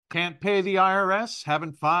Can't pay the IRS?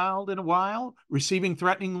 Haven't filed in a while? Receiving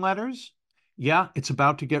threatening letters? Yeah, it's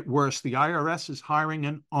about to get worse. The IRS is hiring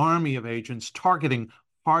an army of agents targeting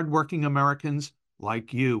hardworking Americans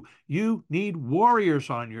like you. You need warriors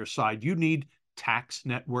on your side. You need Tax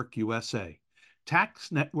Network USA.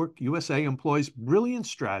 Tax Network USA employs brilliant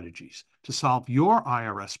strategies to solve your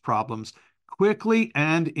IRS problems quickly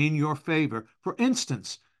and in your favor. For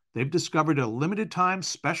instance, they've discovered a limited time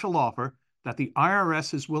special offer that the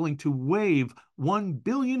IRS is willing to waive $1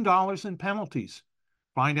 billion in penalties.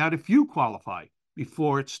 Find out if you qualify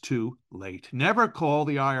before it's too late. Never call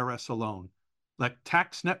the IRS alone. Let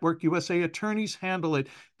Tax Network USA attorneys handle it.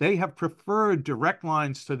 They have preferred direct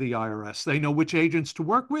lines to the IRS. They know which agents to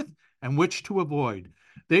work with and which to avoid.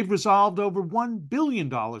 They've resolved over $1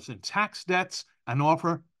 billion in tax debts and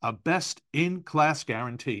offer a best-in-class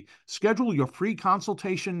guarantee. Schedule your free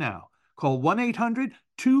consultation now. Call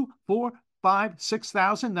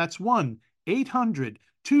 1-800-245-6000. That's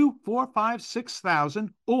 1-800-245-6000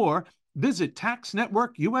 or visit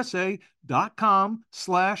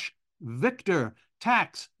taxnetworkusa.com/Victor.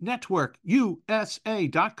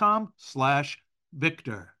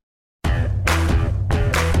 taxnetworkusa.com/Victor.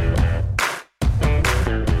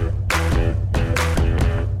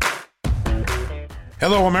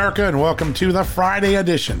 Hello, America, and welcome to the Friday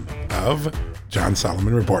edition of John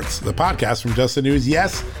Solomon Reports, the podcast from Just the News.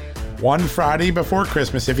 Yes, one Friday before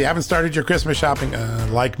Christmas. If you haven't started your Christmas shopping,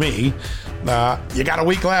 like me, you got a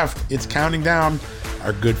week left. It's counting down.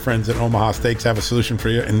 Our good friends at Omaha Steaks have a solution for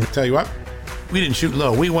you. And tell you what, we didn't shoot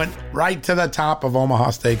low. We went right to the top of Omaha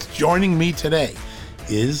Steaks. Joining me today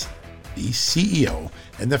is the CEO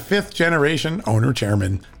and the fifth generation owner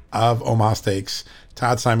chairman of Omaha Steaks,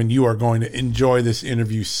 Todd Simon. You are going to enjoy this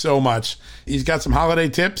interview so much. He's got some holiday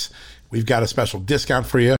tips. We've got a special discount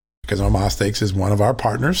for you because Omaha Steaks is one of our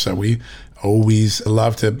partners. So we always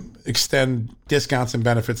love to extend discounts and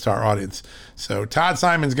benefits to our audience. So Todd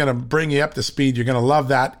Simon's going to bring you up to speed. You're going to love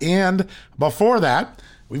that. And before that,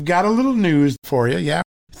 we've got a little news for you. Yeah,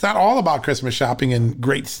 it's not all about Christmas shopping and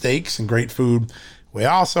great steaks and great food. We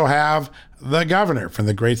also have the governor from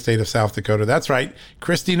the great state of South Dakota. That's right.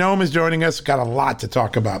 Kristi Noem is joining us. Got a lot to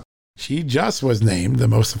talk about. She just was named the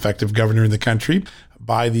most effective governor in the country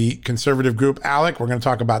by the conservative group ALEC. We're going to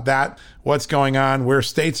talk about that, what's going on, where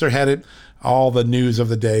states are headed, all the news of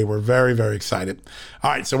the day. We're very, very excited. All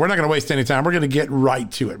right, so we're not going to waste any time. We're going to get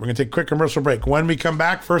right to it. We're going to take a quick commercial break. When we come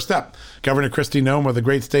back, first up, Governor Kristi Noem of the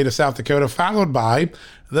great state of South Dakota, followed by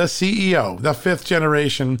the CEO, the fifth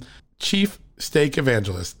generation chief steak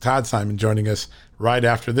evangelist, Todd Simon, joining us right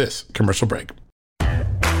after this commercial break.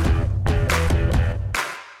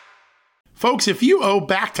 Folks, if you owe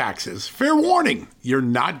back taxes, fair warning, you're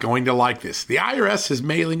not going to like this. The IRS is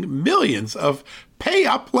mailing millions of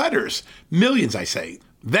pay-up letters. Millions, I say.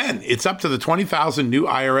 Then it's up to the 20,000 new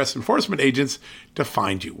IRS enforcement agents to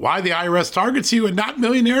find you. Why the IRS targets you and not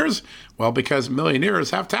millionaires? Well, because millionaires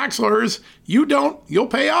have tax lawyers. You don't, you'll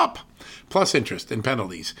pay up. Plus interest and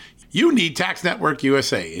penalties. You need Tax Network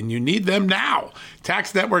USA, and you need them now.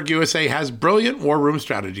 Tax Network USA has brilliant war room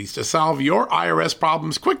strategies to solve your IRS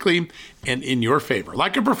problems quickly and in your favor.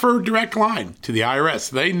 Like a preferred direct line to the IRS,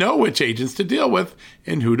 they know which agents to deal with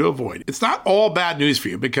and who to avoid. It's not all bad news for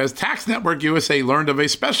you because Tax Network USA learned of a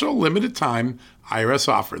special limited time IRS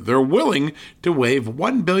offer. They're willing to waive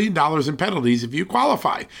 $1 billion in penalties if you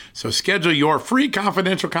qualify. So schedule your free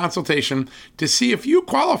confidential consultation to see if you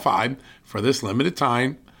qualify for this limited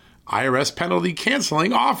time IRS penalty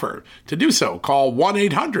canceling offer. To do so, call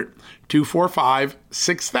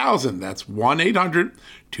 1-800-245-6000. That's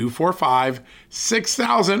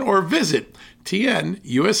 1-800-245-6000 or visit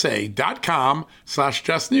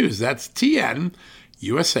tnusa.com/justnews. That's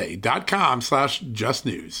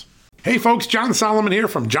tnusa.com/justnews. Hey folks, John Solomon here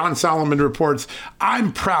from John Solomon Reports.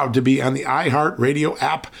 I'm proud to be on the iHeartRadio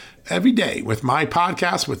app every day with my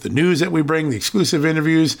podcast, with the news that we bring, the exclusive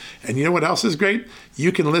interviews. And you know what else is great?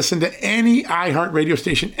 You can listen to any iHeartRadio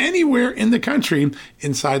station anywhere in the country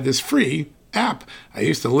inside this free app. I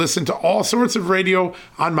used to listen to all sorts of radio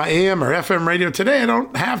on my AM or FM radio. Today, I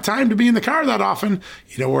don't have time to be in the car that often.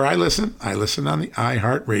 You know where I listen? I listen on the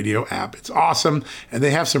iHeartRadio app. It's awesome. And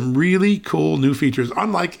they have some really cool new features,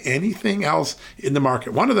 unlike anything else in the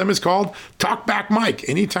market. One of them is called Talkback Mic.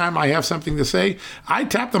 Anytime I have something to say, I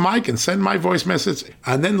tap the mic and send my voice message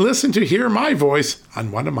and then listen to hear my voice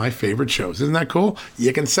on one of my favorite shows. Isn't that cool?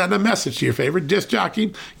 You can send a message to your favorite disc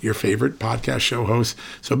jockey, your favorite podcast show host.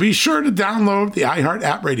 So be sure to download download the iHeart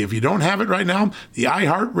app radio. If you don't have it right now, the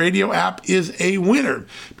iHeart Radio app is a winner.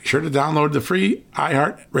 Be sure to download the free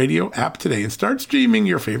iHeart Radio app today and start streaming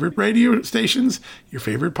your favorite radio stations, your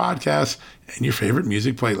favorite podcasts, and your favorite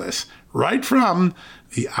music playlists right from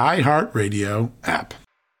the iHeart Radio app.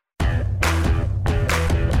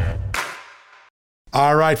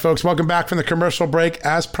 All right, folks, welcome back from the commercial break.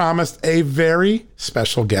 As promised, a very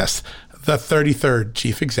special guest, the 33rd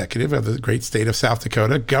Chief Executive of the great state of South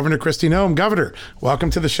Dakota, Governor Kristi Noem. Governor, welcome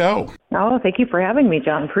to the show. Oh, thank you for having me,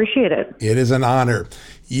 John. Appreciate it. It is an honor.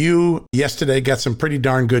 You yesterday got some pretty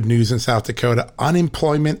darn good news in South Dakota.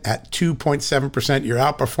 Unemployment at 2.7%. You're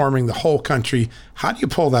outperforming the whole country. How do you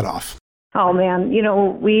pull that off? Oh, man.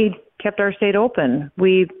 We kept our state open.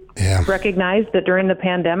 We recognized that during the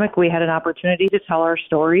pandemic, we had an opportunity to tell our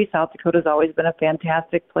story. South Dakota's always been a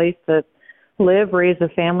fantastic place to live, raise a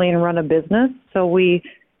family, and run a business. So we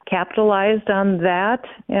capitalized on that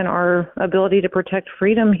and our ability to protect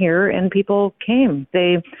freedom here, and people came.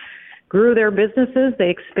 They grew their businesses, they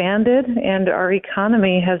expanded, and our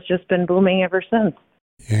economy has just been booming ever since.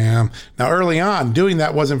 Yeah. Now, early on, doing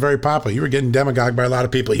that wasn't very popular. You were getting demagogued by a lot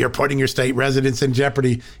of people. You're putting your state residents in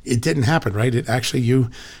jeopardy. It didn't happen, right? It actually,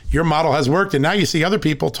 your model has worked. And now you see other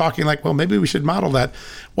people talking like, well, maybe we should model that.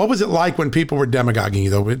 What was it like when people were demagoguing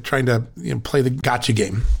you, though, trying to play the gotcha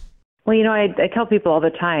game? Well, I tell people all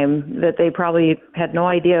the time that they probably had no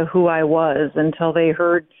idea who I was until they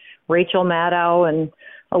heard Rachel Maddow and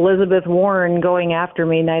Elizabeth Warren going after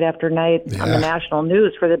me night after night on the national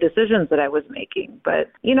news for the decisions that I was making. But,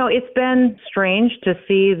 it's been strange to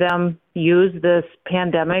see them use this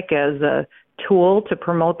pandemic as a tool to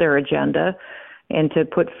promote their agenda and to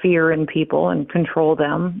put fear in people and control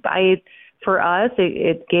them. For us,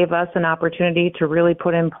 it gave us an opportunity to really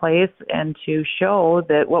put in place and to show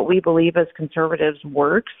that what we believe as conservatives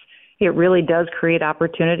works. It really does create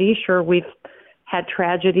opportunity. Sure, we've had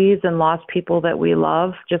tragedies and lost people that we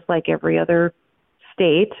love, just like every other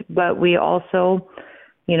state. But we also,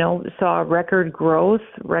 saw record growth,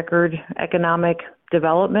 record economic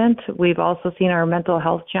development. We've also seen our mental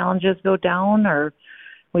health challenges go down, or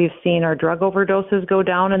we've seen our drug overdoses go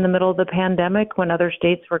down in the middle of the pandemic when other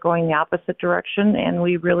states were going the opposite direction. And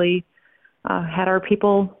we really had our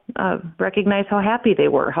people recognize how happy they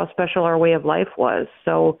were, how special our way of life was.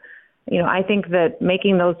 So, I think that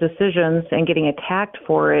making those decisions and getting attacked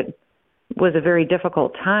for it was a very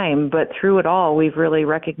difficult time, but through it all, we've really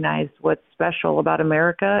recognized what's special about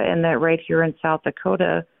America, and that right here in South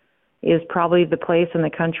Dakota is probably the place in the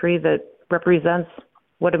country that represents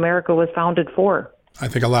what America was founded for. I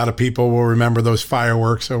think a lot of people will remember those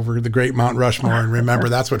fireworks over the great Mount Rushmore and remember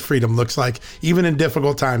that's what freedom looks like. Even in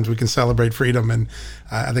difficult times, we can celebrate freedom. And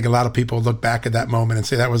I think a lot of people look back at that moment and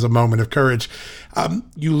say that was a moment of courage.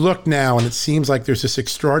 You look now and it seems like there's this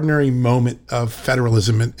extraordinary moment of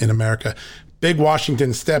federalism in America. Big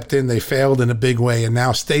Washington stepped in, they failed in a big way. And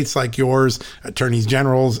now states like yours, attorneys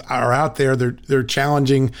generals are out there. They're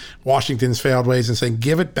challenging Washington's failed ways and saying,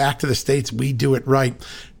 give it back to the states. We do it right.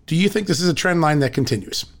 Do you think this is a trend line that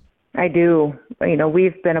continues? I do.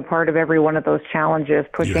 We've been a part of every one of those challenges,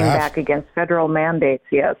 pushing back against federal mandates.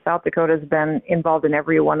 Yes, South Dakota's been involved in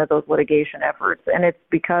every one of those litigation efforts. And it's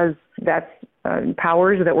because that's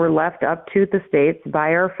powers that were left up to the states by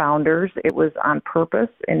our founders. It was on purpose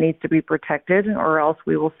and needs to be protected, or else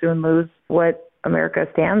we will soon lose what America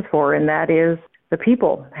stands for, and that is the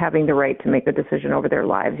people having the right to make the decision over their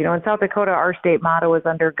lives. In South Dakota, our state motto is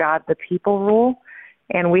under God, the people rule.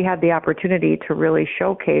 And we had the opportunity to really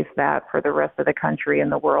showcase that for the rest of the country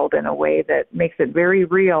and the world in a way that makes it very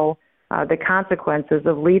real, the consequences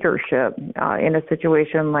of leadership in a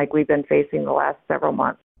situation like we've been facing the last several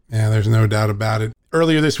months. Yeah, there's no doubt about it.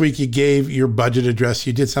 Earlier this week, you gave your budget address.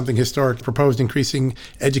 You did something historic, proposed increasing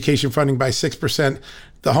education funding by 6%.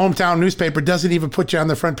 The hometown newspaper doesn't even put you on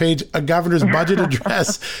the front page, a governor's budget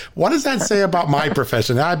address. What does that say about my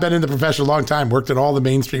profession? I've been in the profession a long time, worked at all the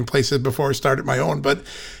mainstream places before I started my own, but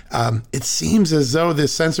it seems as though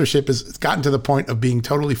this censorship has gotten to the point of being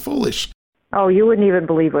totally foolish. Oh, you wouldn't even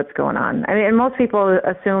believe what's going on. I mean, and most people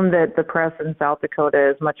assume that the press in South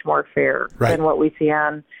Dakota is much more fair than what we see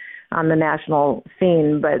on the national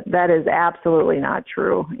scene, but that is absolutely not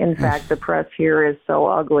true. In fact, the press here is so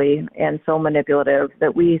ugly and so manipulative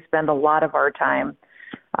that we spend a lot of our time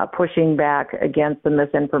pushing back against the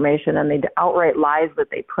misinformation and the outright lies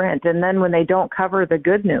that they print. And then when they don't cover the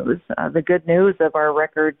good news of our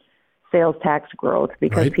record sales tax growth,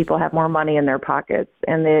 because people have more money in their pockets,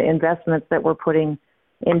 and the investments that we're putting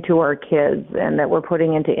into our kids and that we're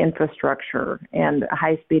putting into infrastructure and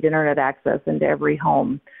high-speed internet access into every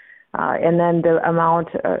home. And then the amount,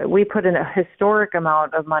 we put in a historic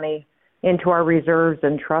amount of money into our reserves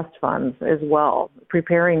and trust funds as well,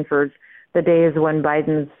 preparing for the days when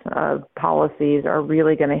Biden's policies are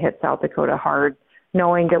really going to hit South Dakota hard,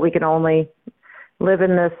 knowing that we can only live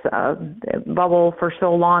in this bubble for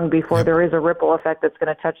so long before there is a ripple effect that's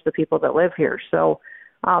going to touch the people that live here. So,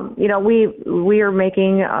 we are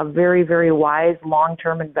making very, very wise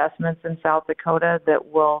long-term investments in South Dakota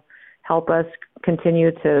that will help us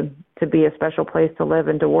continue to be a special place to live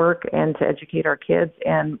and to work and to educate our kids.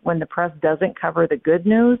 And when the press doesn't cover the good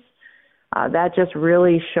news, that just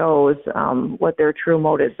really shows what their true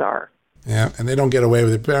motives are. Yeah, and they don't get away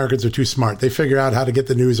with it. Americans are too smart. They figure out how to get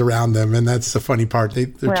the news around them, and that's the funny part.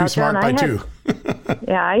 They're too smart by two.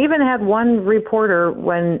 Yeah, I even had one reporter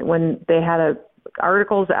when they had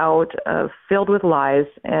articles out filled with lies,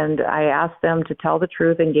 and I asked them to tell the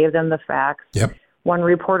truth and gave them the facts. Yep. One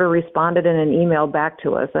reporter responded in an email back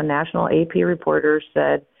to us. A national AP reporter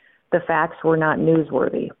said the facts were not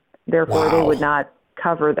newsworthy. Therefore, they would not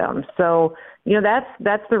cover them. So,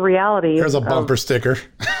 that's the reality. There's a bumper sticker.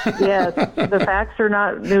 Yes, the facts are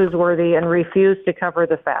not newsworthy and refuse to cover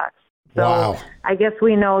the facts. So I guess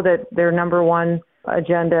we know that their number one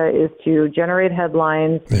agenda is to generate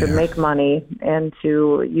headlines, to make money, and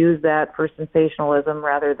to use that for sensationalism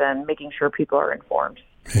rather than making sure people are informed.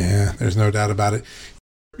 Yeah, there's no doubt about it.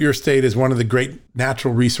 Your state is one of the great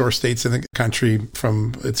natural resource states in the country,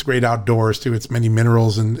 from its great outdoors to its many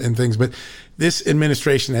minerals and things. But this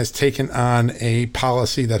administration has taken on a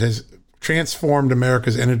policy that has transformed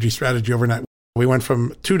America's energy strategy overnight. We went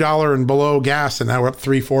from $2 and below gas, and now we're up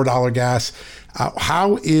 $3-4 gas.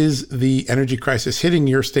 How is the energy crisis hitting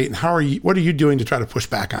your state, and what are you doing to try to push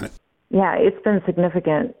back on it? Yeah, it's been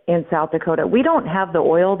significant in South Dakota. We don't have the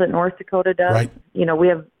oil that North Dakota does. Right. We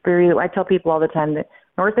have I tell people all the time that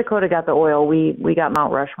North Dakota got the oil, we got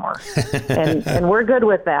Mount Rushmore. and we're good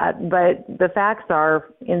with that. But the facts are,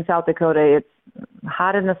 in South Dakota, it's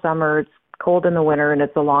hot in the summer, it's cold in the winter, and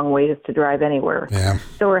it's a long ways to drive anywhere. Yeah.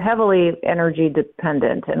 So we're heavily energy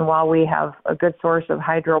dependent. And while we have a good source of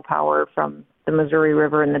hydropower from the Missouri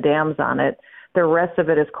River and the dams on it, the rest of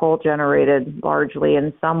it is coal generated largely,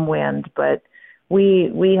 and some wind. But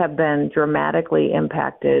we have been dramatically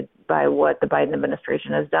impacted by what the Biden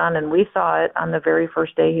administration has done. And we saw it on the very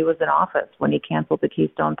first day he was in office when he canceled the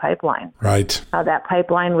Keystone Pipeline. Right. That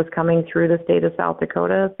pipeline was coming through the state of South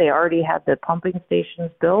Dakota. They already had the pumping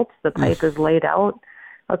stations built. The pipe is laid out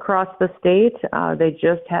across the state. They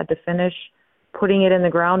just had to finish putting it in the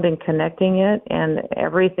ground and connecting it. And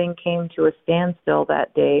everything came to a standstill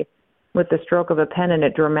that day with the stroke of a pen, and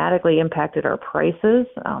it dramatically impacted our prices.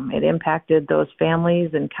 It impacted those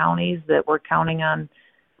families and counties that were counting on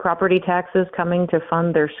property taxes coming to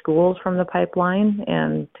fund their schools from the pipeline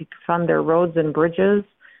and to fund their roads and bridges.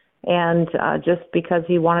 And just because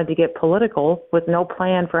he wanted to get political with no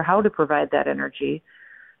plan for how to provide that energy,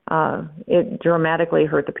 it dramatically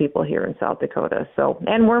hurt the people here in South Dakota. So,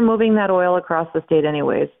 and we're moving that oil across the state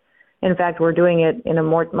anyways. In fact, we're doing it in a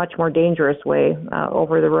much more dangerous way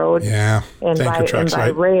over the road and by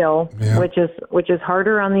rail, which is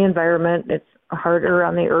harder on the environment. It's harder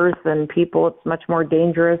on the earth and people. It's much more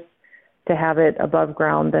dangerous to have it above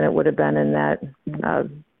ground than it would have been in that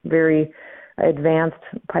very advanced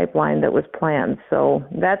pipeline that was planned. So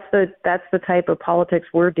that's the type of politics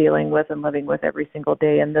we're dealing with and living with every single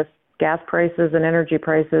day. And this gas prices and energy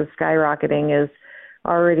prices skyrocketing is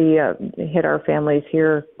already hit our families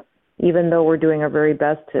here, even though we're doing our very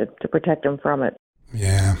best to protect them from it.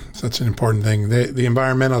 Yeah, such an important thing. The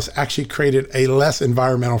environmentalists actually created a less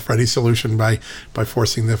environmental friendly solution by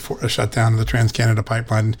forcing the shutdown of the Trans-Canada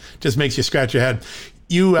Pipeline. Just makes you scratch your head.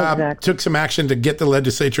 You took some action to get the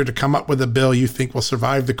legislature to come up with a bill you think will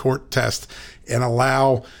survive the court test and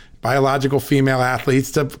allow biological female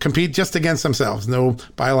athletes to compete just against themselves. No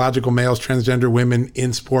biological males, transgender women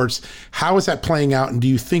in sports. How is that playing out, and do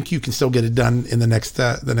you think you can still get it done in the next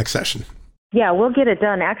session? Yeah, we'll get it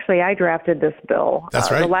done. Actually, I drafted this bill.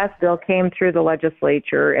 That's right. The last bill came through the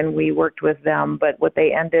legislature, and we worked with them. But what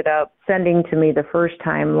they ended up sending to me the first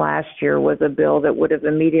time last year was a bill that would have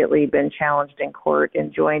immediately been challenged in court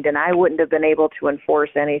and joined, and I wouldn't have been able to enforce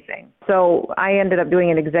anything. So I ended up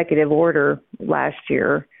doing an executive order last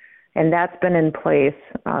year, and that's been in place,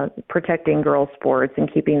 protecting girls' sports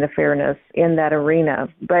and keeping the fairness in that arena.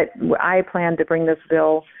 But I plan to bring this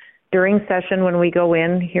bill during session when we go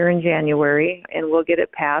in here in January, and we'll get it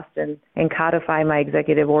passed and codify my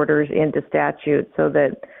executive orders into statute so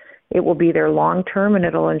that It will be there long term, and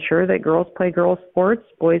it'll ensure that girls play girls sports,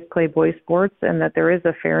 boys play boys sports, and that there is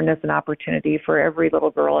a fairness and opportunity for every little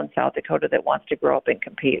girl in South Dakota that wants to grow up and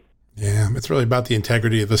compete. Yeah, it's really about the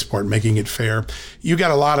integrity of the sport, making it fair. You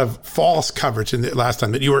got a lot of false coverage in the last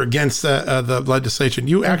time that you were against the legislation.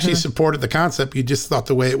 You actually supported the concept. You just thought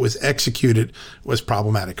the way it was executed was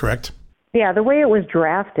problematic, correct? Yeah, the way it was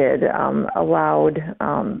drafted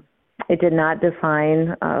it did not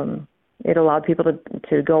define, it allowed people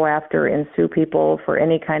to go after and sue people for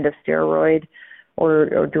any kind of steroid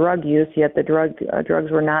or drug use, yet the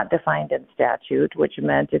drugs were not defined in statute, which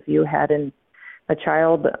meant if you had a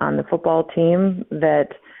child on the football team that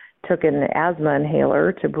took an asthma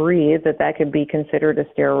inhaler to breathe, that could be considered a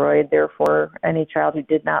steroid. Therefore, any child who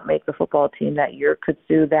did not make the football team that year could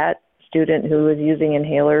sue that student who was using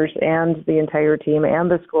inhalers and the entire team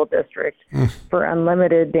and the school district for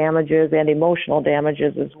unlimited damages and emotional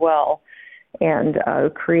damages as well, and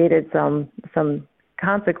created some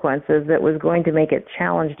consequences that was going to make it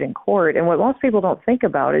challenged in court. And what most people don't think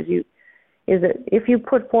about is that if you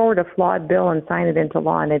put forward a flawed bill and sign it into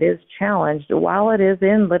law and it is challenged, while it is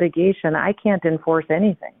in litigation, I can't enforce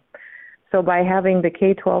anything. So by having the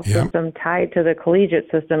K-12 system tied to the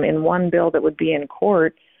collegiate system in one bill that would be in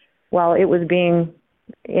court, while it was being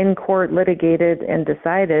in court litigated and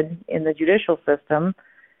decided in the judicial system,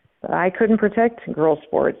 I couldn't protect girls'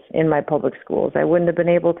 sports in my public schools. I wouldn't have been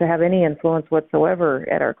able to have any influence whatsoever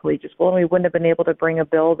at our collegiate school, and we wouldn't have been able to bring a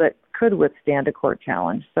bill that could withstand a court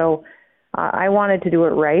challenge. So I wanted to do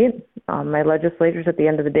it right. My legislators at the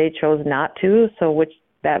end of the day chose not to,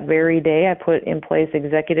 that very day I put in place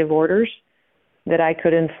executive orders that I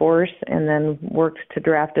could enforce, and then worked to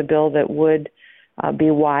draft a bill that would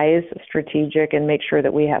be wise, strategic, and make sure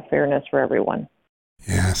that we have fairness for everyone.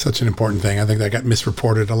 Yeah, such an important thing. I think that got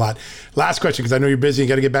misreported a lot. Last question, because I know you're busy. You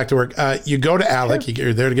got to get back to work. You go to ALEC.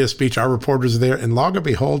 You're there to get a speech. Our reporters are there. And lo and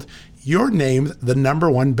behold, you're named the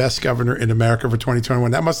 #1 best governor in America for 2021.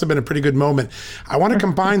 That must have been a pretty good moment. I want to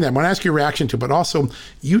combine that. I want to ask your reaction to it, but also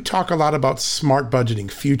you talk a lot about smart budgeting,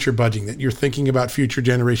 future budgeting, that you're thinking about future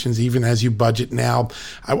generations even as you budget now.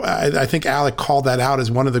 I think ALEC called that out as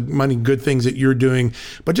one of the many good things that you're doing.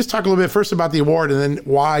 But just talk a little bit first about the award and then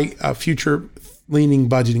why future leaning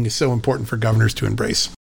budgeting is so important for governors to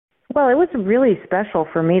embrace. Well, it was really special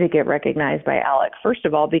for me to get recognized by ALEC. First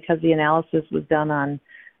of all, because the analysis was done on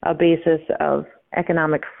a basis of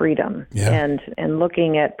economic freedom and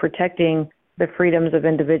looking at protecting the freedoms of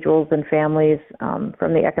individuals and families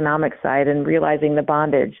from the economic side, and realizing the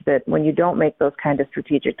bondage that when you don't make those kind of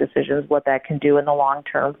strategic decisions, what that can do in the long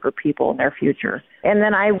term for people and their future. And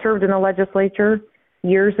then I served in the legislature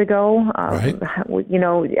years ago.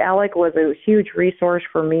 ALEC was a huge resource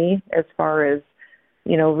for me as far as,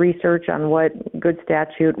 research on what good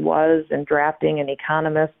statute was and drafting, and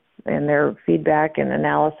economists and their feedback and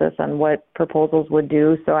analysis on what proposals would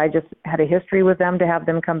do. So I just had a history with them. To have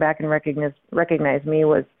them come back and recognize me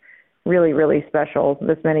was really, really special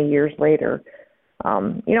this many years later.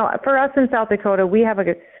 For us in South Dakota, we have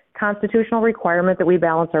a constitutional requirement that we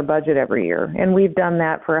balance our budget every year, and we've done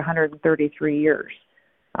that for 133 years.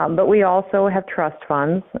 But we also have trust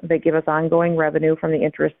funds that give us ongoing revenue from the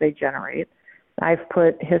interest they generate. I've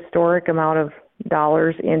put historic amount of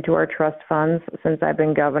dollars into our trust funds since I've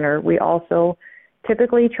been governor. We also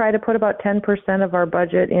typically try to put about 10% of our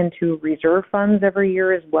budget into reserve funds every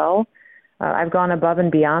year as well. I've gone above and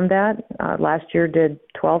beyond that. Last year did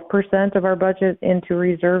 12% of our budget into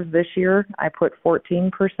reserves. This year I put 14%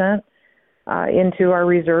 into our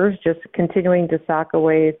reserves, just continuing to sock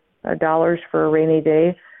away dollars for a rainy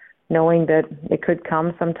day, knowing that it could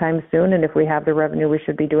come sometime soon, and if we have the revenue, we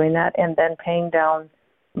should be doing that, and then paying down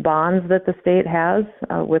bonds that the state has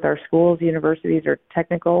with our schools, universities, or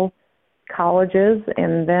technical colleges,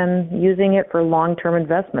 and then using it for long-term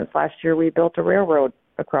investments. Last year, we built a railroad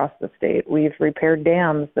across the state. We've repaired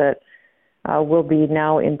dams that will be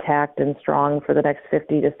now intact and strong for the next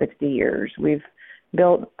 50 to 60 years. We've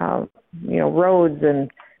built, roads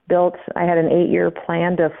and I had an 8-year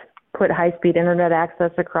plan to put high-speed internet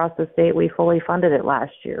access across the state. We fully funded it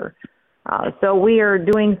last year. So we are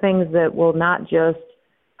doing things that will not just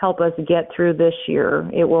help us get through this year.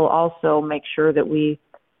 It will also make sure that we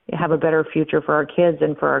have a better future for our kids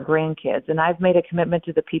and for our grandkids. And I've made a commitment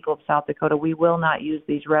to the people of South Dakota. We will not use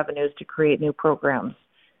these revenues to create new programs.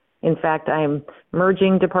 In fact, I'm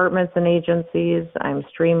merging departments and agencies. I'm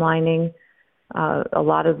streamlining a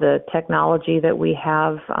lot of the technology that we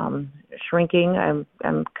have, shrinking.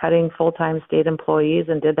 I'm cutting full-time state employees,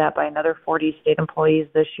 and did that by another 40 state employees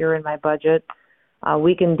this year in my budget.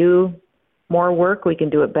 We can do more work, we can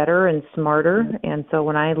do it better and smarter. And so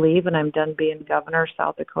when I leave and I'm done being governor,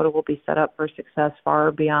 South Dakota will be set up for success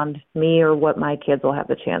far beyond me or what my kids will have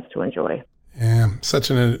the chance to enjoy. Yeah,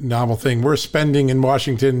 such a novel thing. We're spending in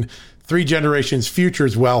Washington 3 generations'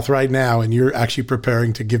 future's wealth right now, and you're actually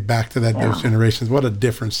preparing to give back to those generations. What a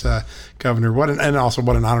difference, Governor. And also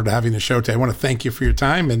what an honor to have you in the show today. I want to thank you for your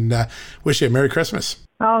time and wish you a Merry Christmas.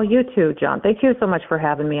 Oh, you too, John. Thank you so much for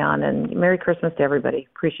having me on, and Merry Christmas to everybody.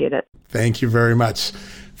 Appreciate it. Thank you very much.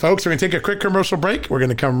 Folks, we're going to take a quick commercial break. We're going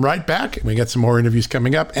to come right back, and we got some more interviews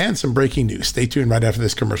coming up and some breaking news. Stay tuned right after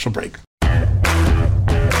this commercial break.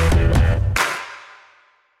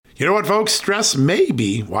 You know what, folks? Stress may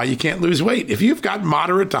be why you can't lose weight. If you've got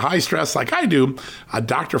moderate to high stress like I do, a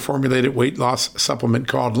doctor-formulated weight loss supplement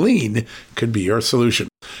called Lean could be your solution.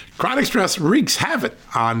 Chronic stress wreaks havoc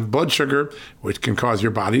on blood sugar, which can cause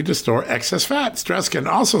your body to store excess fat. Stress can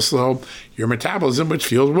also slow your metabolism, which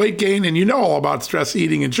fuels weight gain, and you know all about stress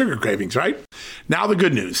eating and sugar cravings, right? Now the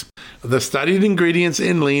good news. The studied ingredients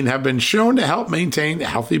in Lean have been shown to help maintain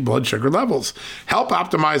healthy blood sugar levels, help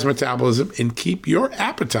optimize metabolism, and keep your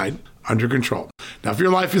appetite under control. Now, if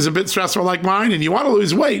your life is a bit stressful like mine and you want to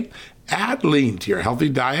lose weight, add Lean to your healthy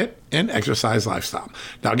diet and exercise lifestyle.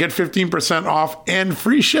 Now get 15% off and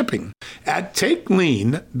free shipping at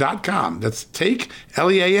takelean.com. That's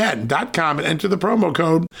takelean.com and enter the promo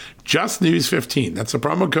code JustNews15. That's the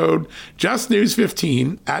promo code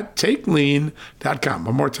JustNews15 at takelean.com.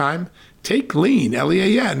 One more time,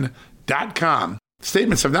 takelean.com.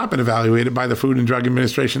 Statements have not been evaluated by the Food and Drug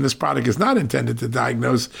Administration. This product is not intended to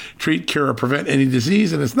diagnose, treat, cure, or prevent any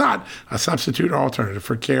disease, and is not a substitute or alternative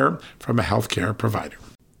for care from a healthcare provider.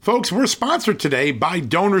 Folks, we're sponsored today by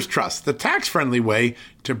Donors Trust, the tax-friendly way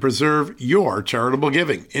to preserve your charitable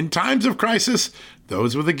giving. In times of crisis,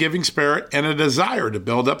 those with a giving spirit and a desire to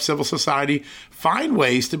build up civil society find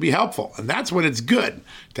ways to be helpful. And that's when it's good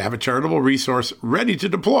to have a charitable resource ready to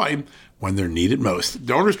deploy when they're needed most.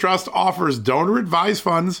 Donors Trust offers donor-advised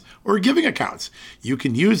funds or giving accounts. You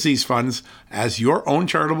can use these funds as your own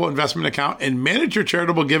charitable investment account and manage your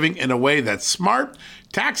charitable giving in a way that's smart,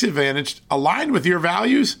 tax-advantaged, aligned with your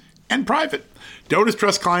values, and private. Donors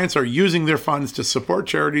Trust clients are using their funds to support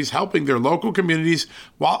charities helping their local communities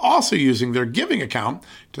while also using their giving account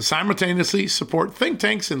to simultaneously support think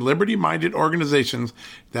tanks and liberty-minded organizations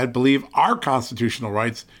that believe our constitutional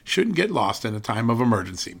rights shouldn't get lost in a time of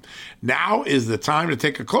emergency. Now is the time to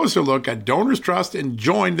take a closer look at Donors Trust and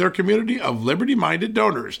join their community of liberty-minded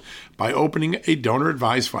donors by opening a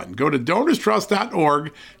donor-advised fund. Go to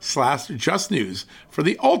donorstrust.org/justnews for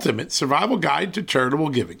the ultimate survival guide to charitable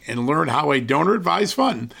giving and learn how a donor-advised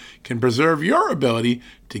fund can preserve your ability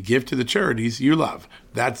to give to the charities you love.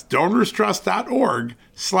 That's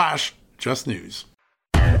donorstrust.org/justnews.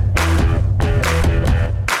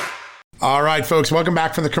 All right, folks, welcome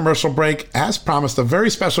back from the commercial break. As promised, a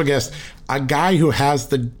very special guest, a guy who has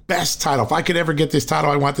the best title. If I could ever get this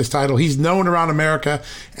title, I want this title. He's known around America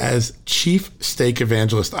as Chief Steak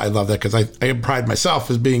Evangelist. I love that because I pride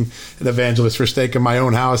myself as being an evangelist for steak in my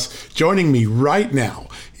own house. Joining me right now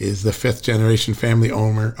is the fifth-generation family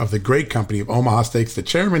owner of the great company of Omaha Steaks, the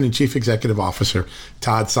chairman and chief executive officer,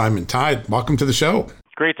 Todd Simon. Todd, welcome to the show.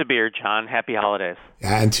 Great to be here, John. Happy holidays.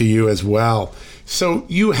 And to you as well. So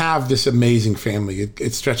you have this amazing family.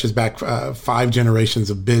 It stretches back 5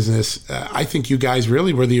 generations of business. I think you guys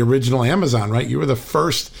really were the original Amazon, right? You were the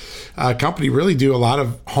first company to really do a lot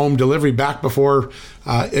of home delivery back before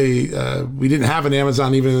we didn't have an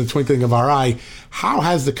Amazon even in the twinkling of our eye. How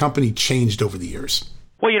has the company changed over the years?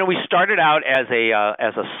 Well, we started out as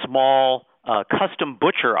a small custom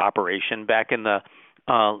butcher operation back in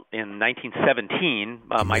 1917.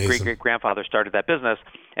 My great-great-grandfather started that business.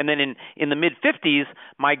 And then in the mid-50s,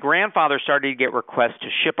 my grandfather started to get requests to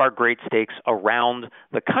ship our great steaks around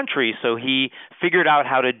the country. So he figured out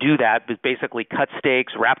how to do that, basically cut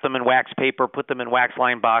steaks, wrap them in wax paper, put them in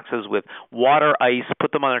wax-lined boxes with water, ice,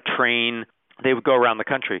 put them on a train. They would go around the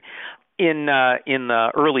country. In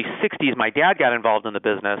the early 60s, my dad got involved in the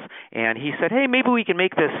business, and he said, hey, maybe we can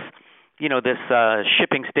make this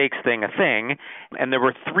shipping steaks thing a thing. And there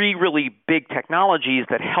were 3 really big technologies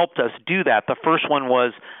that helped us do that. The first one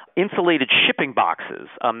was insulated shipping boxes.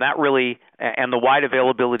 That really, and the wide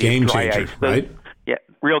availability of dry ice. Right? Yeah,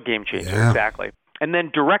 real game changer, exactly. And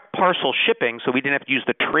then direct parcel shipping, so we didn't have to use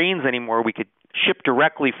the trains anymore. We could ship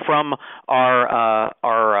directly from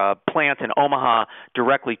our plant in Omaha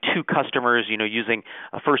directly to customers, using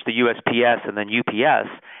first the USPS and then UPS.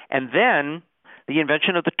 And then the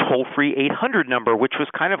invention of the toll-free 800 number, which was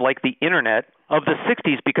kind of like the internet of the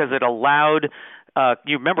 60s because it allowed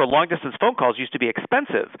you remember long-distance phone calls used to be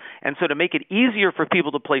expensive. And so to make it easier for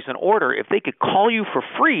people to place an order, if they could call you for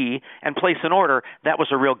free and place an order, that was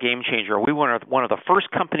a real game changer. We were one of the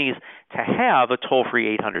first companies to have a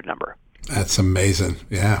toll-free 800 number. That's amazing.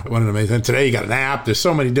 Yeah, what an amazing. And today you got an app. There's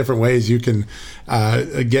so many different ways you can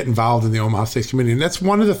get involved in the Omaha Steaks community. And that's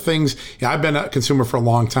one of the things, I've been a consumer for a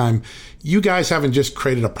long time. You guys haven't just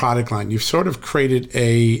created a product line. You've sort of created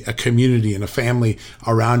a community and a family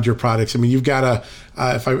around your products. I mean, you've got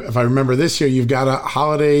if I remember this year, you've got a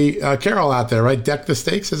holiday carol out there, right? Deck the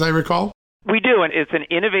Steaks, as I recall. We do, and it's an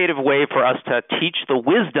innovative way for us to teach the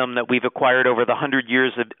wisdom that we've acquired over the 100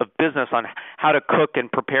 years of business on how to cook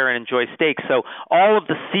and prepare and enjoy steaks. So all of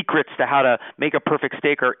the secrets to how to make a perfect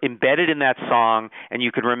steak are embedded in that song, and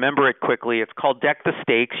you can remember it quickly. It's called Deck the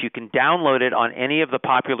Steaks. You can download it on any of the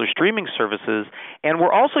popular streaming services, and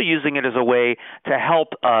we're also using it as a way to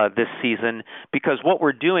help this season, because what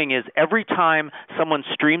we're doing is every time someone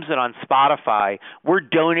streams it on Spotify, we're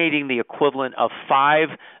donating the equivalent of 5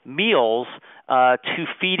 meals to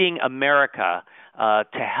Feeding America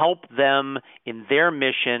to help them in their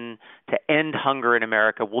mission to end hunger in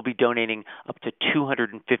America. We'll be donating up to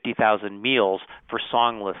 250,000 meals for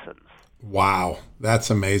song listens. Wow, that's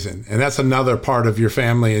amazing. And that's another part of your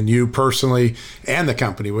family and you personally and the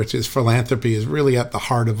company, which is philanthropy, is really at the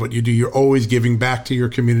heart of what you do. You're always giving back to your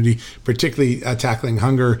community, particularly tackling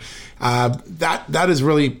hunger. That is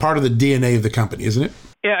really part of the DNA of the company, isn't it?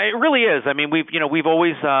 Yeah, it really is. I mean, we've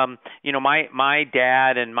always, my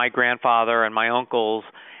dad and my grandfather and my uncles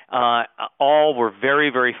all were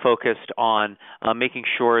very, very focused on making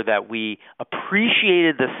sure that we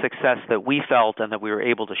appreciated the success that we felt and that we were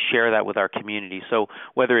able to share that with our community. So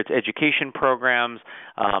whether it's education programs,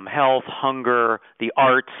 health, hunger, the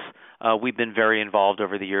arts, we've been very involved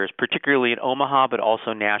over the years, particularly in Omaha, but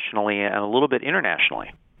also nationally and a little bit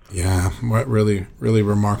internationally. Yeah, what really, really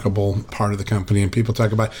remarkable part of the company. And people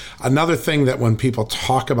talk about another thing that when people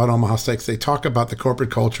talk about Omaha Steaks, they talk about the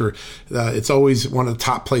corporate culture. It's always one of the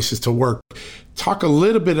top places to work. Talk a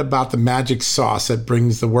little bit about the magic sauce that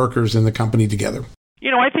brings the workers and the company together.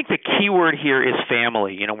 I think the key word here is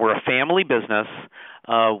family. We're a family business.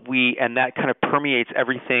 And that kind of permeates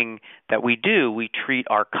everything that we do. We treat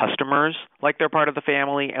our customers like they're part of the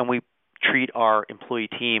family, and we treat our employee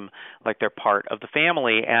team like they're part of the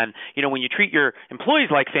family. And, when you treat your employees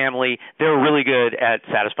like family, they're really good at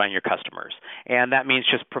satisfying your customers. And that means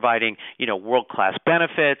just providing, world-class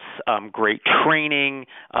benefits, great training,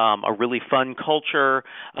 a really fun culture.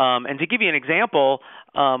 And to give you an example,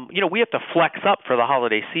 we have to flex up for the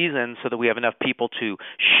holiday season so that we have enough people to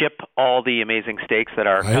ship all the amazing steaks that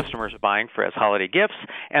our customers are buying for as holiday gifts,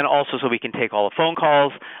 and also so we can take all the phone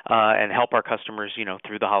calls and help our customers,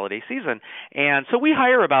 through the holiday season. And so we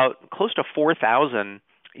hire about close to 4,000,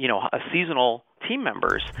 seasonal team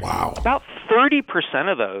members. Wow. About 30%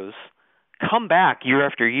 of those come back year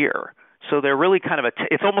after year. So they're really kind of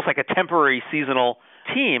it's almost like a temporary seasonal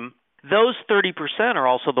team. Those 30% are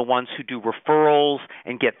also the ones who do referrals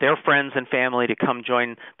and get their friends and family to come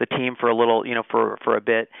join the team for a little, for a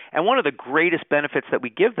bit. And one of the greatest benefits that we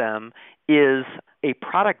give them is a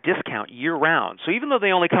product discount year-round. So even though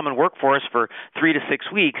they only come and work for us for 3 to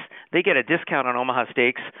 6 weeks, they get a discount on Omaha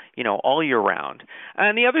Steaks, all year round.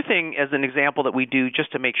 And the other thing, as an example, that we do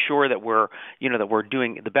just to make sure that we're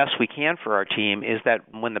doing the best we can for our team, is that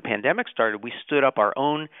when the pandemic started, we stood up our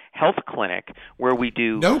own health clinic where we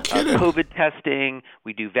do COVID testing,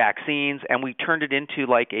 we do vaccines, and we turned it into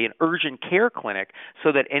like an urgent care clinic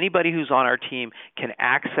so that anybody who's on our team can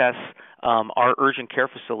access our urgent care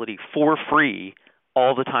facility for free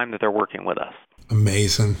all the time that they're working with us.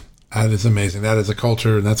 Amazing. That is amazing. That is a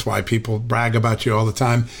culture, and that's why people brag about you all the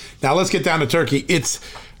time. Now let's get down to turkey. It's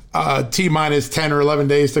T-minus 10 or 11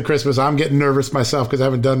 days to Christmas. I'm getting nervous myself because I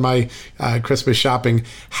haven't done my Christmas shopping.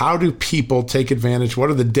 How do people take advantage? What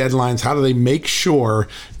are the deadlines? How do they make sure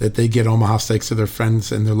that they get Omaha Steaks to their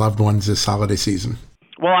friends and their loved ones this holiday season?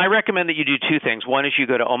 Well, I recommend that you do two things. One is you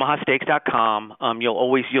go to omahasteaks.com.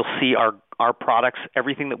 You'll see our products,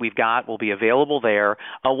 everything that we've got will be available there.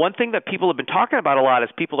 One thing that people have been talking about a lot is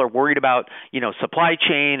people are worried about, supply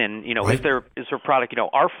chain and, right. is there product,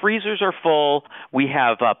 our freezers are full. We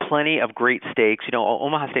have plenty of great steaks.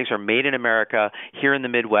 Omaha Steaks are made in America here in the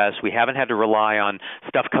Midwest. We haven't had to rely on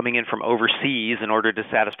stuff coming in from overseas in order to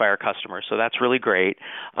satisfy our customers. So that's really great.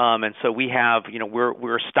 And so we have,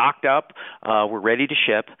 we're stocked up. We're ready to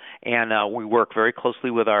ship, and we work very closely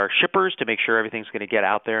with our shippers to make sure everything's going to get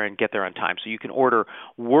out there and get there on time. So you can order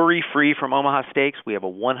worry-free from Omaha Steaks. We have a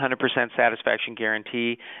 100% satisfaction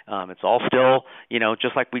guarantee. It's all still,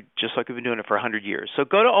 just like we've been doing it for 100 years. So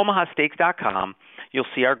go to omahasteaks.com. You'll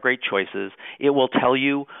see our great choices. It will tell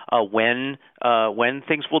you when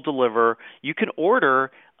things will deliver. You can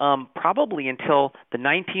order probably until the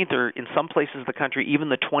 19th, or in some places of the country, even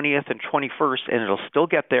the 20th and 21st, and it'll still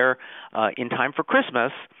get there in time for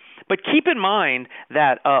Christmas. But keep in mind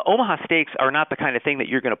that Omaha steaks are not the kind of thing that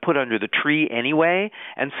you're going to put under the tree anyway.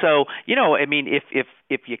 And so, I mean,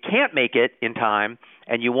 if you can't make it in time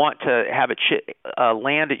and you want to have it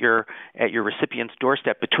land at your recipient's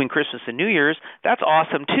doorstep between Christmas and New Year's, that's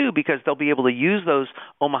awesome too, because they'll be able to use those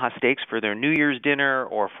Omaha steaks for their New Year's dinner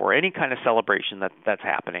or for any kind of celebration that's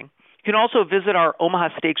happening. You can also visit our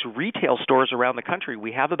Omaha Steaks retail stores around the country.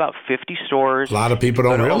 We have about 50 stores. A lot of people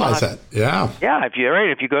don't realize that. Yeah. Yeah. If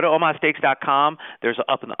you go to omahasteaks.com, there's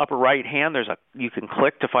up in the upper right hand, you can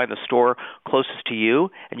click to find the store closest to you,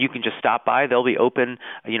 and you can just stop by. They'll be open,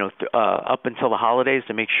 up until the holidays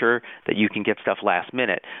to make sure that you can get stuff last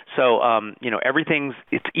minute. So,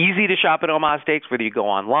 it's easy to shop at Omaha Steaks, whether you go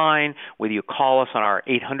online, whether you call us on our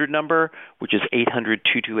 800 number, which is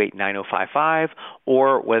 800-228-9055,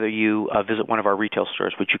 or whether you visit one of our retail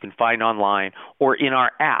stores, which you can find online or in our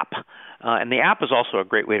app. And the app is also a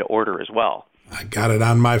great way to order as well. I got it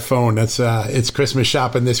on my phone. It's Christmas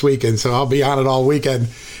shopping this weekend, so I'll be on it all weekend.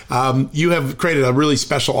 You have created a really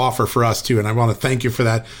special offer for us, too, and I want to thank you for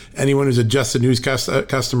that. Anyone who's a Just the News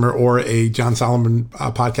customer or a John Solomon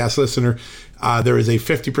podcast listener, there is a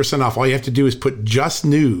 50% off. All you have to do is put Just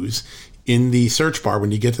News in the search bar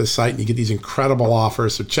when you get to the site, and you get these incredible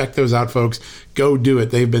offers. So check those out, folks. Go do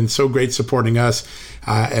it. They've been so great supporting us.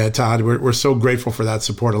 Todd, we're so grateful for that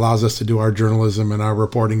support. It allows us to do our journalism and our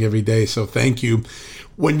reporting every day. So thank you.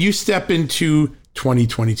 When you step into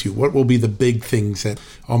 2022, what will be the big things that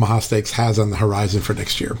Omaha Steaks has on the horizon for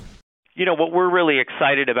next year? What we're really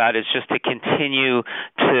excited about is just to continue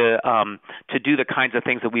to do the kinds of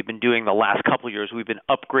things that we've been doing the last couple of years. We've been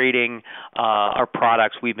upgrading our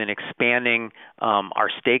products. We've been expanding our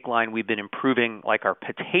steak line. We've been improving like our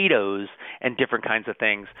potatoes and different kinds of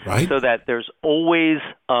things, right, so that there's always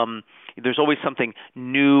something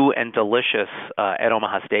new and delicious at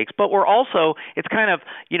Omaha Steaks. But we're also, it's kind of,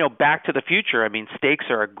 back to the future. I mean, steaks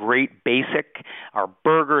are a great basic. Our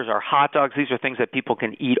burgers, our hot dogs, these are things that people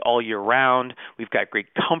can eat all year round. We've got great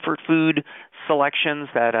comfort food selections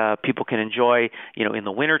that people can enjoy, in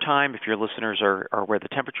the wintertime if your listeners are where the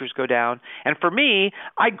temperatures go down. And for me,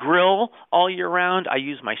 I grill all year round. I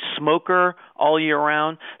use my smoker all year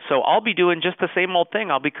round. So I'll be doing just the same old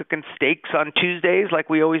thing. I'll be cooking steaks on Tuesdays like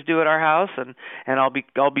we always do at our house, and I'll be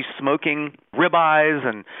smoking ribeyes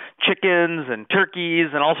and chickens and turkeys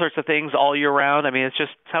and all sorts of things all year round. I mean, it's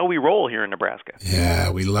how we roll here in Nebraska.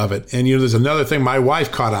 Yeah, we love it. And there's another thing. My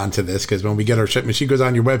wife caught on to this, because when we get our shipment, she goes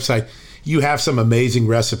on your website. You have some amazing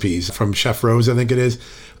recipes from Chef Rose, I think it is.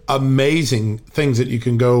 Amazing things that you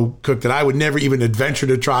can go cook that I would never even adventure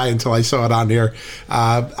to try until I saw it on here.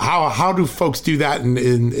 How do folks do that?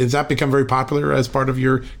 And has that become very popular as part of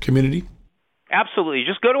your community? Absolutely.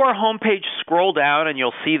 Just go to our homepage, scroll down, and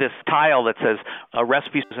you'll see this tile that says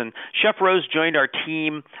recipes. And Chef Rose joined our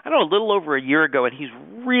team, a little over a year ago, and he's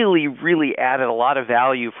really, really added a lot of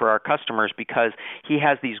value for our customers because he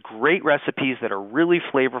has these great recipes that are really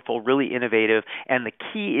flavorful, really innovative, and the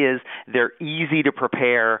key is they're easy to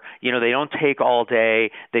prepare. They don't take all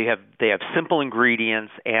day. They have simple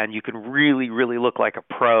ingredients, and you can really, really look like a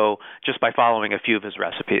pro just by following a few of his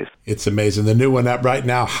recipes. It's amazing. The new one up right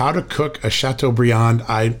now, How to Cook a Chateaubriand.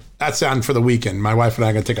 That's on for the weekend. My wife and I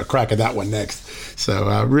are going to take a crack at that one next.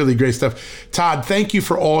 So really great stuff. Todd, thank you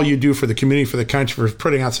for all you do for the community, for the country, for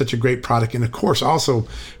putting out such a great product. And of course, also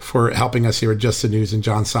for helping us here at Just the News and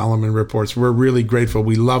John Solomon Reports. We're really grateful.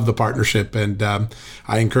 We love the partnership. And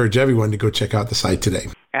I encourage everyone to go check out the site today.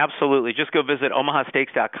 Absolutely. Just go visit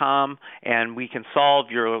omahasteaks.com and we can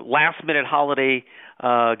solve your last minute holiday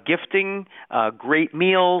gifting, great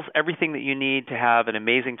meals, everything that you need to have an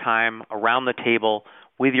amazing time around the table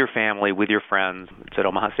with your family, with your friends. It's at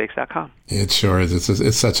omahasteaks.com. It sure is.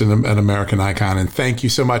 It's such an American icon. And thank you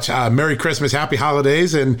so much. Merry Christmas, happy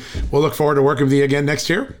holidays, and we'll look forward to working with you again next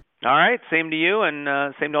year. All right. Same to you,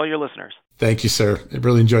 and same to all your listeners. Thank you, sir. I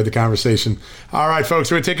really enjoyed the conversation. All right,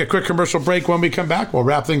 folks, we're going to take a quick commercial break. When we come back, we'll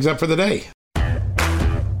wrap things up for the day.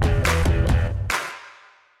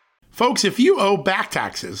 Folks, if you owe back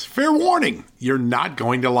taxes, fair warning, you're not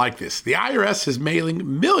going to like this. The IRS is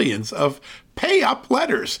mailing millions of pay-up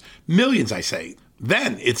letters. Millions, I say.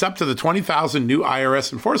 Then it's up to the 20,000 new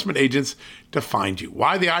IRS enforcement agents to find you.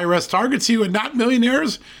 Why the IRS targets you and not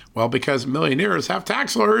millionaires? Well, because millionaires have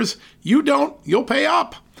tax lawyers. You don't, you'll pay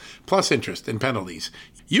up. plus interest and penalties.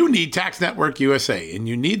 You need Tax Network USA, and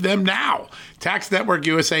you need them now. Tax Network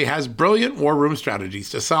USA has brilliant war room strategies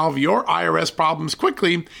to solve your IRS problems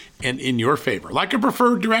quickly and in your favor. Like a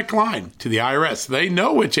preferred direct line to the IRS, they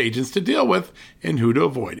know which agents to deal with and who to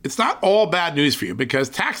avoid. It's not all bad news for you because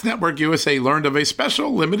Tax Network USA learned of a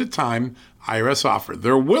special limited time IRS offer.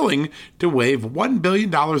 They're willing to waive $1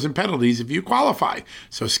 billion in penalties if you qualify.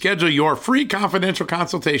 So schedule your free confidential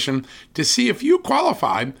consultation to see if you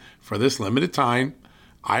qualify for this limited time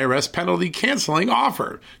IRS penalty canceling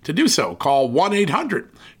offer. To do so, call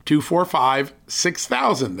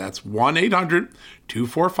 1-800-245-6000. That's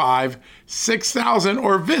 1-800-245-6000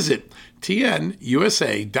 or visit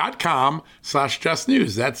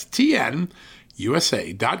tnusa.com/justnews. That's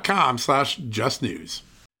tnusa.com/justnews.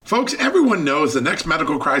 Folks, everyone knows the next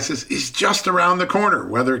medical crisis is just around the corner,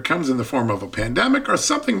 whether it comes in the form of a pandemic or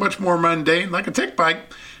something much more mundane like a tick bite.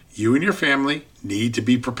 You and your family need to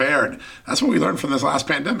be prepared. That's what we learned from this last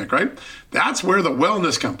pandemic, right? That's where the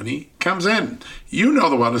Wellness Company comes in. You know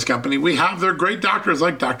the Wellness Company. We have their great doctors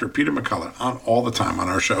like Dr. Peter McCullough on all the time on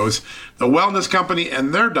our shows. The Wellness Company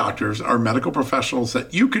and their doctors are medical professionals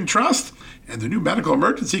that you can trust, and the new medical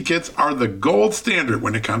emergency kits are the gold standard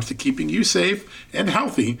when it comes to keeping you safe and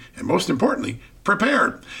healthy, and most importantly,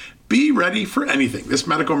 prepared. Be ready for anything. This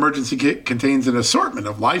medical emergency kit contains an assortment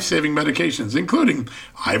of life-saving medications, including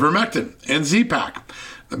ivermectin and Z-Pak.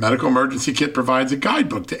 The medical emergency kit provides a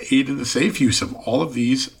guidebook to aid in the safe use of all of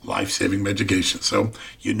these life-saving medications, so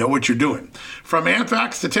you know what you're doing. From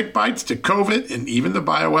anthrax to tick bites to COVID and even the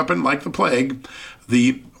bioweapon like the plague,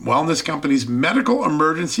 the Wellness Company's medical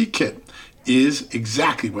emergency kit is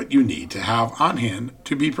exactly what you need to have on hand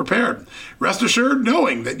to be prepared. Rest assured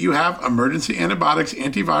knowing that you have emergency antibiotics,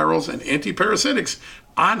 antivirals, and antiparasitics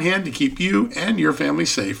on hand to keep you and your family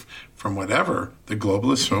safe from whatever the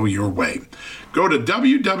globalists throw your way. Go to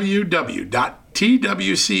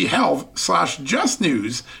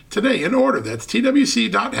www.twchealth/justnews today and order. That's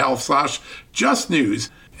twc.health/justnews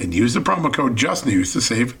and use the promo code JUSTNEWS to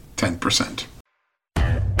save 10%.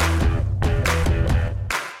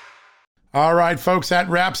 All right, folks, that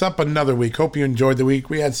wraps up another week. Hope you enjoyed the week.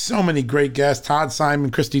 We had so many great guests. Todd Simon,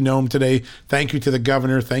 Kristi Noem today. Thank you to the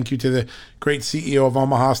governor. Thank you to the great CEO of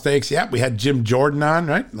Omaha Steaks. Yeah, we had Jim Jordan on,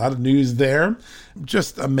 right? A lot of news there.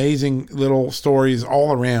 Just amazing little stories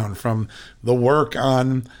all around, from the work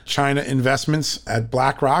on China investments at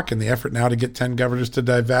BlackRock and the effort now to get 10 governors to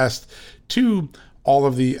divest, to all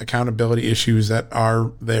of the accountability issues that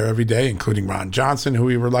are there every day, including Ron Johnson, who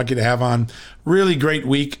we were lucky to have on. Really great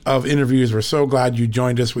week of interviews. We're so glad you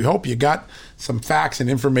joined us. We hope you got some facts and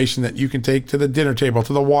information that you can take to the dinner table,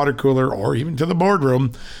 to the water cooler, or even to the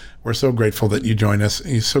boardroom. We're so grateful that you join us.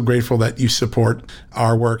 We're so grateful that you support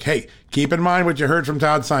our work. Hey, keep in mind what you heard from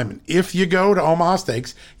Todd Simon. If you go to Omaha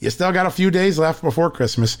Steaks, you still got a few days left before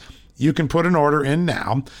Christmas. You can put an order in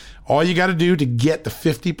now. All you got to do to get the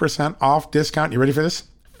 50% off discount, you ready for this?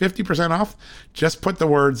 50% off? Just put the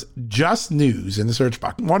words Just News in the search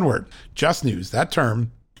box. One word, Just News, that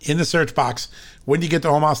term, in the search box when you get to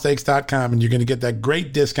omahasteaks.com, and you're going to get that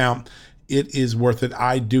great discount. It is worth it.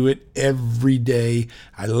 I do it every day.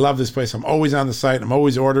 I love this place. I'm always on the site. I'm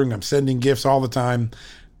always ordering. I'm sending gifts all the time.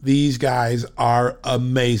 These guys are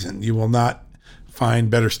amazing. You will not find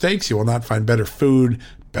better steaks. You will not find better food,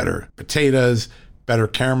 better potatoes, better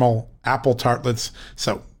caramel apple tartlets.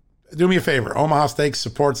 So do me a favor. Omaha Steaks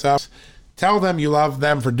supports us. Tell them you love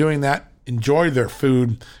them for doing that. Enjoy their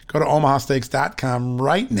food. Go to omahasteaks.com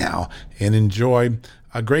right now and enjoy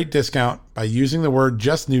a great discount by using the word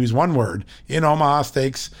Just News, one word, in Omaha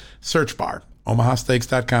Steaks search bar.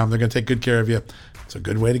 omahasteaks.com. They're going to take good care of you. It's a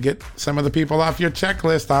good way to get some of the people off your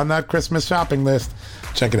checklist on that Christmas shopping list.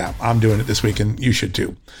 Check it out. I'm doing it this week, and you should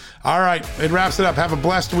too. All right, it wraps it up. Have a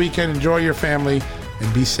blessed weekend. Enjoy your family,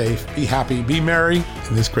 and be safe, be happy, be merry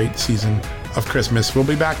in this great season of Christmas. We'll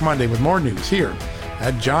be back Monday with more news here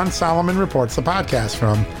at John Solomon Reports, the podcast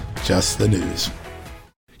from Just the News.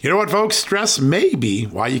 You know what, folks? Stress may be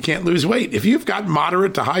why you can't lose weight. If you've got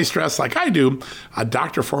moderate to high stress like I do, a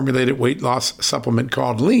doctor-formulated weight loss supplement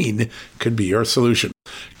called Lean could be your solution.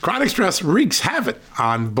 Chronic stress wreaks havoc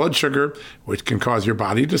on blood sugar, which can cause your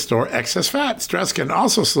body to store excess fat. Stress can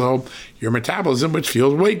also slow your metabolism, which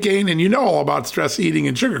fuels weight gain, and you know all about stress eating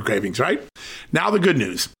and sugar cravings, right? Now the good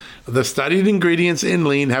news. The studied ingredients in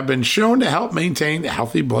Lean have been shown to help maintain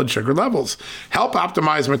healthy blood sugar levels, help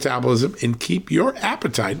optimize metabolism, and keep your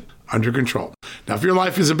appetite under control. Now, if your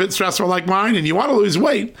life is a bit stressful like mine and you want to lose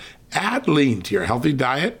weight, add Lean to your healthy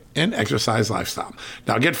diet and exercise lifestyle.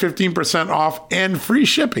 Now get 15% off and free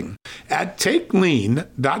shipping at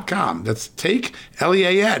takelean.com. That's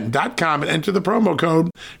takelean.com and enter the promo code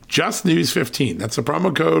JustNews15. That's the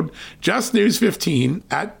promo code JustNews15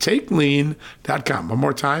 at takelean.com. One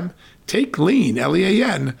more time,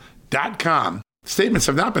 takelean.com. Statements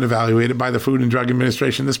have not been evaluated by the Food and Drug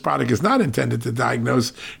Administration. This product is not intended to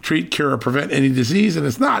diagnose, treat, cure, or prevent any disease, and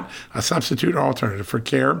is not a substitute or alternative for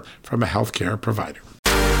care from a healthcare provider.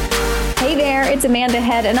 Hey there, it's Amanda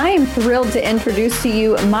Head, and I am thrilled to introduce to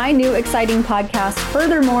you my new exciting podcast,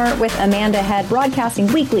 Furthermore with Amanda Head, broadcasting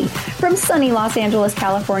weekly from sunny Los Angeles,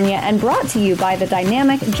 California, and brought to you by the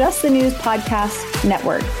dynamic Just the News Podcast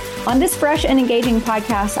Network. On this fresh and engaging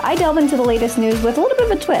podcast, I delve into the latest news with a little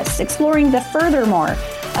bit of a twist, exploring the furthermore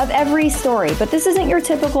of every story. But this isn't your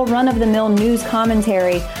typical run-of-the-mill news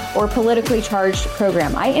commentary or politically charged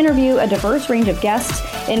program. I interview a diverse range of guests,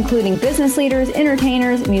 including business leaders,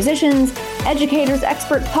 entertainers, musicians, educators,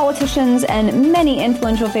 experts, politicians, and many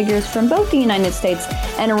influential figures from both the United States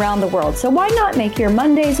and around the world. So why not make your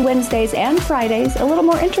Mondays, Wednesdays, and Fridays a little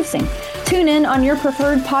more interesting? Tune in on your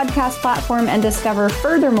preferred podcast platform and discover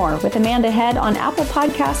Furthermore with Amanda Head on Apple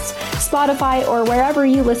Podcasts, Spotify, or wherever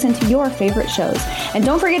you listen to your favorite shows. And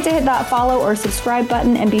don't forget to hit that follow or subscribe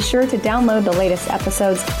button and be sure to download the latest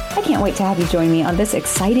episodes. I can't wait to have you join me on this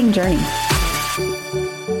exciting journey.